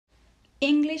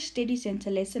English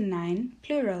Steducentre Lesson 9,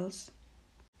 Plurals.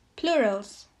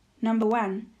 Plurals. Number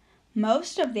 1.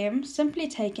 Most of them simply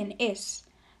take an S.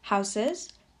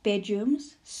 Houses,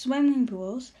 bedrooms, swimming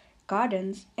pools,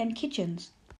 gardens, and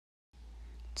kitchens.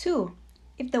 2.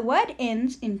 If the word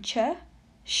ends in ch,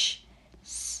 sh,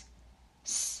 s,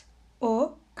 s,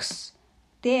 or x,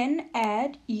 then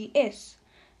add es.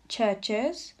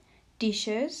 Churches,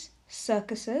 dishes,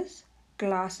 circuses,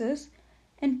 glasses,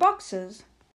 and boxes.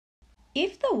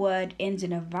 If the word ends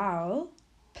in a vowel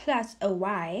plus a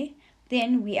y,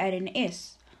 then we add an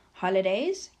s.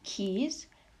 Holidays, keys,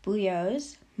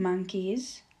 buyos,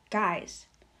 monkeys, guys.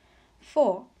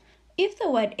 4. If the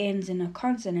word ends in a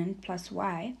consonant plus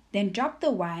y, then drop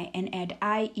the y and add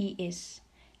ies.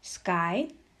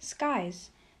 Sky, skies.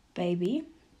 Baby,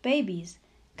 babies.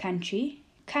 Country,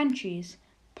 countries.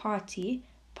 Party,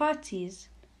 parties.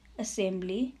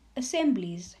 Assembly,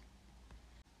 assemblies.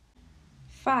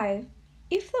 5.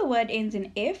 If the word ends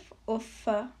in f or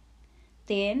f,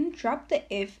 then drop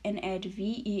the f and add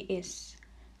ves.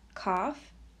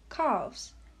 Calf,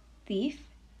 calves. Thief,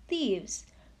 thieves.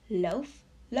 Loaf,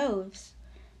 loaves.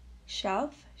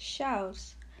 Shelf,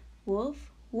 shelves.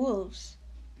 Wolf, wolves.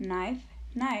 Knife,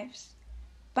 knives.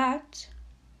 But,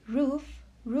 roof,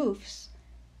 roofs.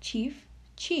 Chief,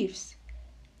 chiefs.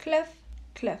 Cliff,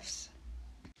 cliffs.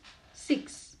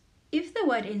 6. If the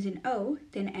word ends in o,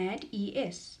 then add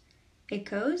es.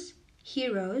 Echoes,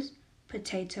 heroes,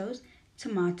 potatoes,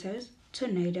 tomatoes,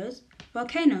 tornadoes,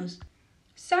 volcanoes.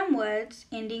 Some words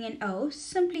ending in o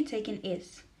simply take an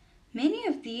s. Many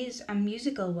of these are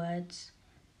musical words.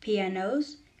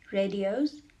 Pianos,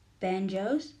 radios,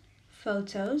 banjos,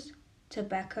 photos,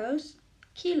 tobaccos,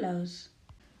 kilos.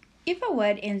 If a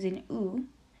word ends in u,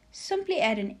 simply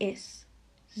add an s.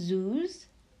 Zoos,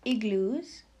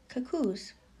 igloos,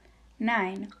 cuckoos.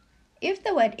 9. If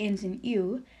the word ends in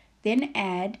u, then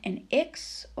add an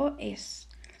x or s.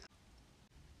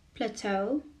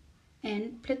 Plateau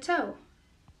and plateau.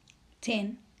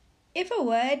 10. If a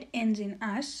word ends in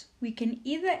us, we can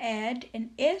either add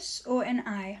an s or an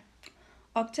I.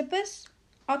 Octopus,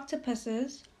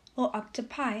 octopuses, or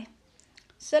octopi.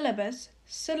 Syllabus,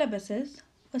 syllabuses,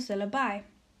 or syllabi.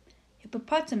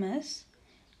 Hippopotamus,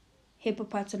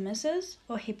 hippopotamuses,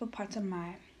 or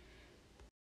hippopotami.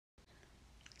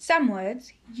 Some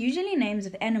words, usually names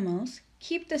of animals,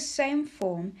 keep the same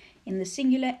form in the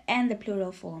singular and the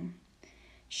plural form.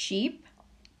 Sheep,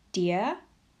 deer,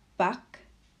 buck,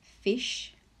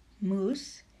 fish,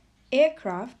 moose,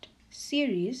 aircraft,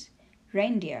 series,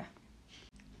 reindeer.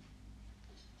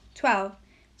 12.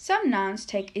 Some nouns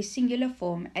take a singular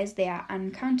form as they are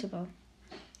uncountable.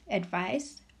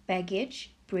 Advice,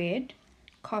 baggage, bread,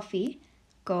 coffee,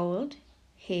 gold,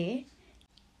 hair,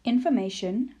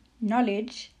 information,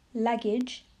 knowledge,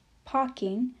 luggage,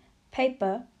 parking,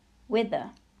 paper, weather.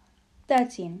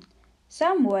 13.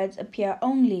 Some words appear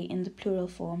only in the plural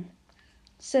form.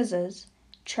 Scissors,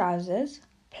 trousers,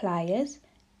 pliers,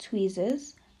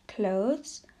 tweezers,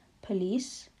 clothes,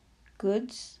 police,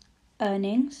 goods,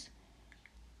 earnings,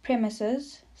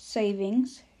 premises,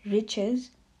 savings,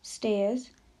 riches, stairs,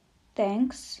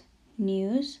 thanks,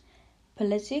 news,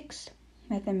 politics,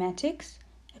 mathematics,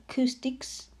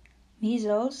 acoustics,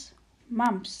 measles,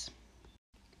 mumps.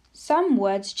 Some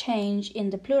words change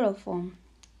in the plural form.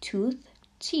 Tooth,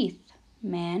 teeth,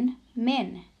 man,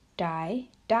 men, die,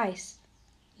 dice,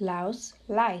 louse,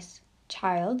 lice,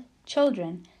 child,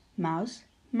 children, mouse,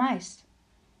 mice.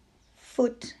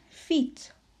 Foot,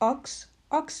 feet, ox,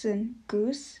 oxen,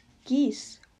 goose,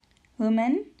 geese,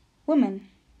 woman, woman.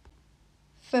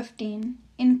 15.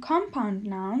 In compound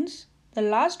nouns, the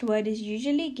last word is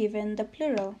usually given the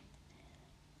plural.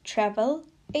 Travel,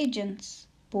 agents,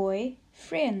 boy,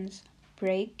 friends,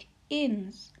 break,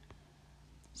 ins.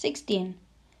 16.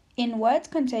 In words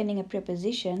containing a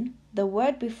preposition, the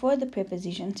word before the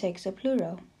preposition takes a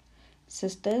plural.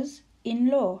 Sisters,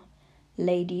 in-law,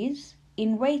 ladies,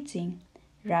 in waiting,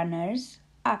 runners,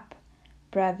 up,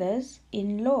 brothers,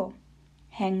 in-law,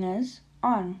 hangers,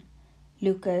 on,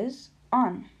 lookers,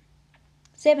 on.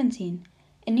 17.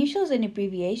 Initials and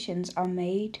abbreviations are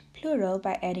made plural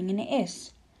by adding an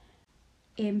s.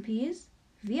 MPs,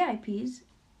 VIPs,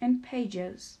 and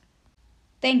pages.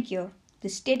 Thank you. The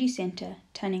Steducentre,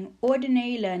 turning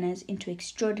ordinary learners into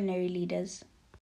extraordinary leaders.